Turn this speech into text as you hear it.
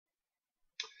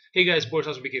Hey guys, Boris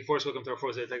House from BK Force. Welcome to our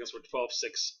Forex Daily Techniques for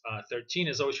 12/6/13.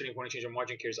 As always, trading foreign exchange or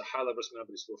margin carries a high level of risk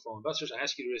maneuver for fellow investors. I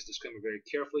ask you to read this disclaimer very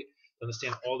carefully to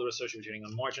understand all the research you're trading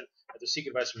on margin and to seek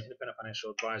advice from an independent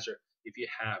financial advisor if you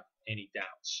have any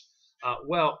doubts.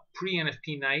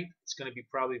 Pre-NFP night, it's going to be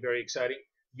probably very exciting.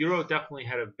 Euro definitely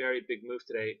had a very big move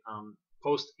today.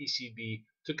 Post ECB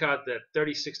took out that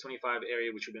 36.25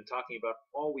 area, which we've been talking about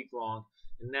all week long,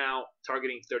 and now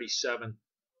targeting 37.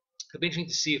 It'll be interesting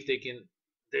to see if they can.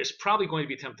 There's probably going to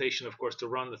be a temptation, of course, to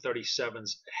run the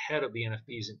 37s ahead of the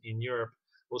NFPs in Europe.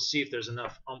 We'll see if there's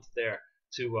enough umph there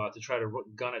to try to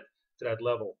gun it to that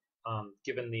level,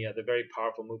 given the very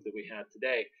powerful move that we had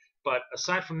today. But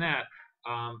aside from that,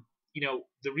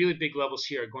 the really big levels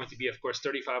here are going to be, of course,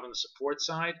 35 on the support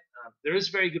side. There is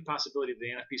very good possibility that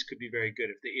the NFPs could be very good.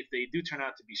 If they do turn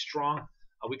out to be strong,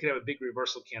 we could have a big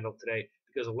reversal candle today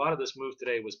because a lot of this move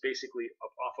today was basically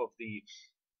off of the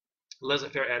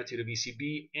laissez-faire attitude of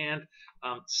ECB and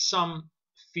some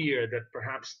fear that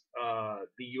perhaps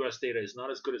the U.S. data is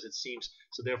not as good as it seems,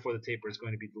 so therefore the taper is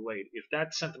going to be delayed. If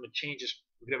that sentiment changes,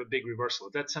 we could have a big reversal.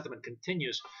 If that sentiment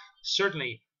continues,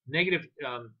 certainly negative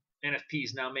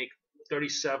NFPs now make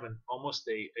 37 almost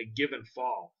a given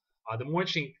fall. The more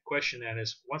interesting question then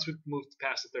is, once we move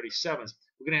past the 37s,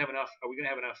 we're going to have enough. Are we going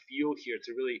to have enough fuel here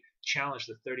to really challenge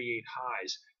the 38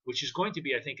 highs, which is going to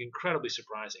be, I think, incredibly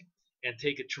surprising, and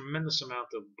take a tremendous amount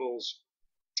of bulls,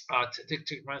 take a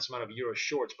tremendous amount of euro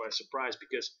shorts by surprise,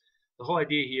 because the whole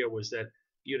idea here was that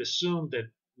you'd assume that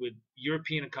with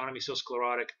European economy so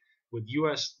sclerotic, with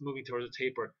U.S. moving towards a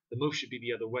taper, the move should be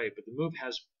the other way. But the move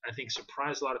has, I think,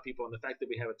 surprised a lot of people, and the fact that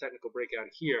we have a technical breakout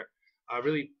here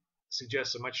really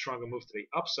suggests a much stronger move to the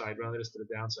upside rather than to the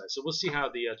downside. So we'll see how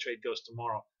the trade goes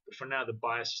tomorrow. But for now, the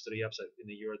bias is to the upside in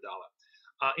the euro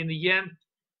dollar. In the yen,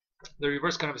 the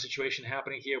reverse kind of a situation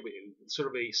happening here. Sort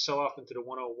of a sell-off into the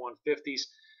 101.50s.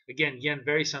 Again, yen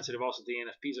very sensitive also to the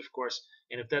NFPs, of course.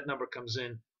 And if that number comes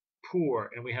in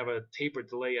poor and we have a taper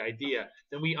delay idea,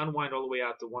 then we unwind all the way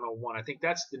out to 101. I think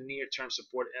that's the near-term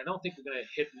support. I don't think we're going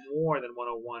to hit more than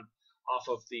 101 off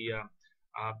of the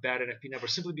bad NFP number,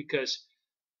 simply because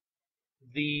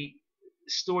the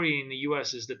story in the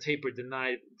U.S. is the taper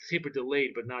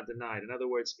delayed but not denied. In other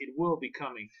words, it will be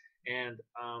coming. And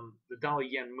the dollar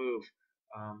yen move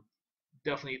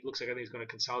definitely looks like I think it's going to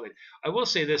consolidate. I will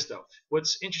say this though: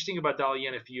 what's interesting about dollar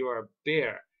yen, if you are a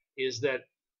bear, is that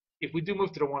if we do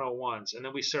move to the 101s and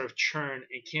then we sort of churn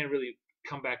and can't really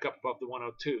come back up above the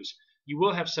 102s, you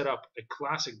will have set up a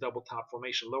classic double top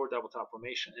formation, lower double top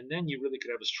formation, and then you really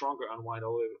could have a stronger unwind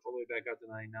all the way back out to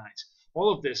 99s.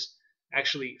 All of this,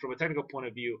 actually, from a technical point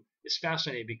of view, is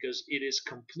fascinating because it is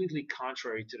completely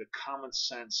contrary to the common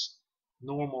sense,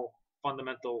 normal,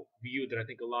 fundamental view that I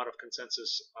think a lot of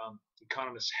consensus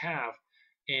economists have,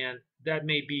 and that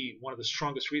may be one of the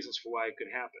strongest reasons for why it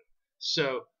could happen.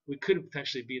 So we could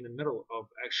potentially be in the middle of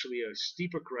actually a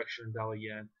steeper correction in dollar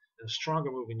yen and a stronger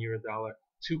move in euro dollar,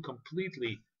 two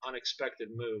completely unexpected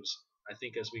moves, I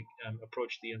think, as we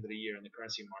approach the end of the year in the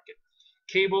currency market.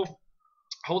 Cable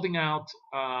holding out,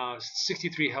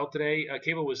 63 held today.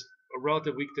 Cable was a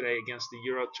relative week today against the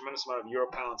euro. Tremendous amount of euro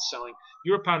pound selling.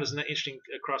 Euro pound is an interesting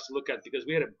cross to look at because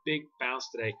we had a big bounce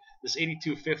today. This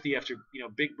 82.50 after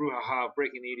big brouhaha of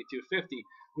breaking the 82.50,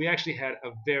 we actually had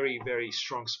a very, very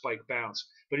strong spike bounce.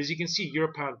 But as you can see,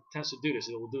 euro pound tends to do this.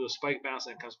 It will do a spike bounce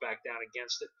and it comes back down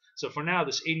against it. So for now,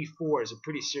 this 84 is a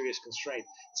pretty serious constraint.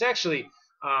 It's actually,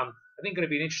 I think, going to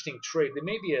be an interesting trade. There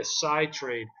may be a side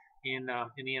trade in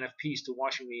the NFPs to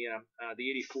watching the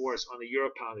 84s on the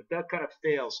euro pound. If that kind of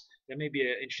fails, there may be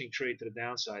an interesting trade to the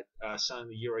downside, selling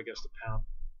the euro against the pound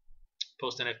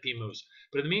post NFP moves.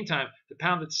 But in the meantime, the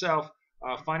pound itself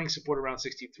finding support around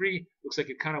 63 looks like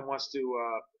it kind of wants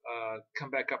to come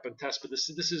back up and test. But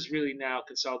this is really now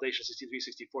consolidation, 63,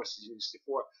 64,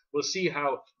 64. We'll see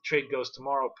how the trade goes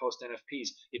tomorrow post NFPs.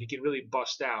 If it can really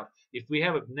bust out, if we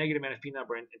have a negative NFP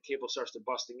number and cable starts to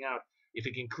busting out, if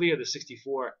it can clear the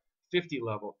 64.50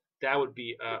 level, that would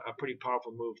be a pretty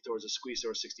powerful move towards a squeeze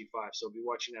over 65. So I'll be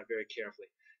watching that very carefully.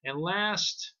 And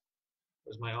last,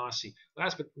 where's my Aussie?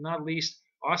 Last but not least,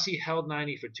 Aussie held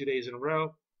 90 for 2 days in a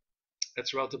row.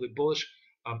 That's relatively bullish.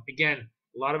 Again,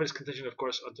 a lot of it is contingent, of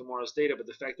course, on tomorrow's data, but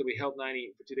the fact that we held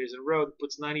 90 for 2 days in a row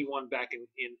puts 91 back in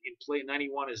play.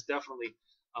 91 is definitely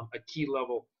a key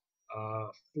level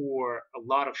for a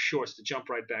lot of shorts to jump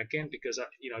right back in, because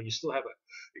you still have an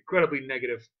incredibly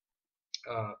negative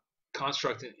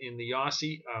construct in the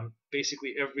Aussie.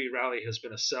 Basically, every rally has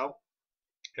been a sell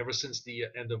ever since the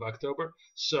end of October.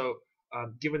 So,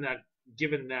 given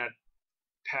that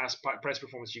past price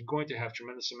performance, you're going to have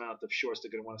tremendous amount of shorts that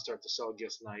are going to want to start to sell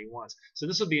against 91s. So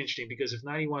this will be interesting, because if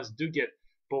 91s do get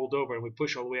bowled over and we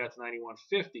push all the way out to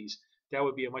 91.50s, that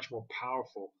would be a much more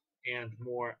powerful and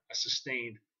more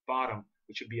sustained bottom,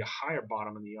 which would be a higher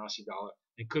bottom in the Aussie dollar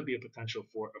and could be a potential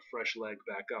for a fresh leg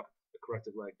back up, a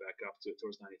corrected leg back up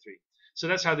towards 93. So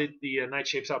that's how the night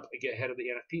shapes up. I get ahead of the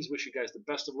NFPs. Wish you guys the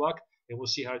best of luck, and we'll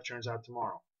see how it turns out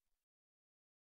tomorrow.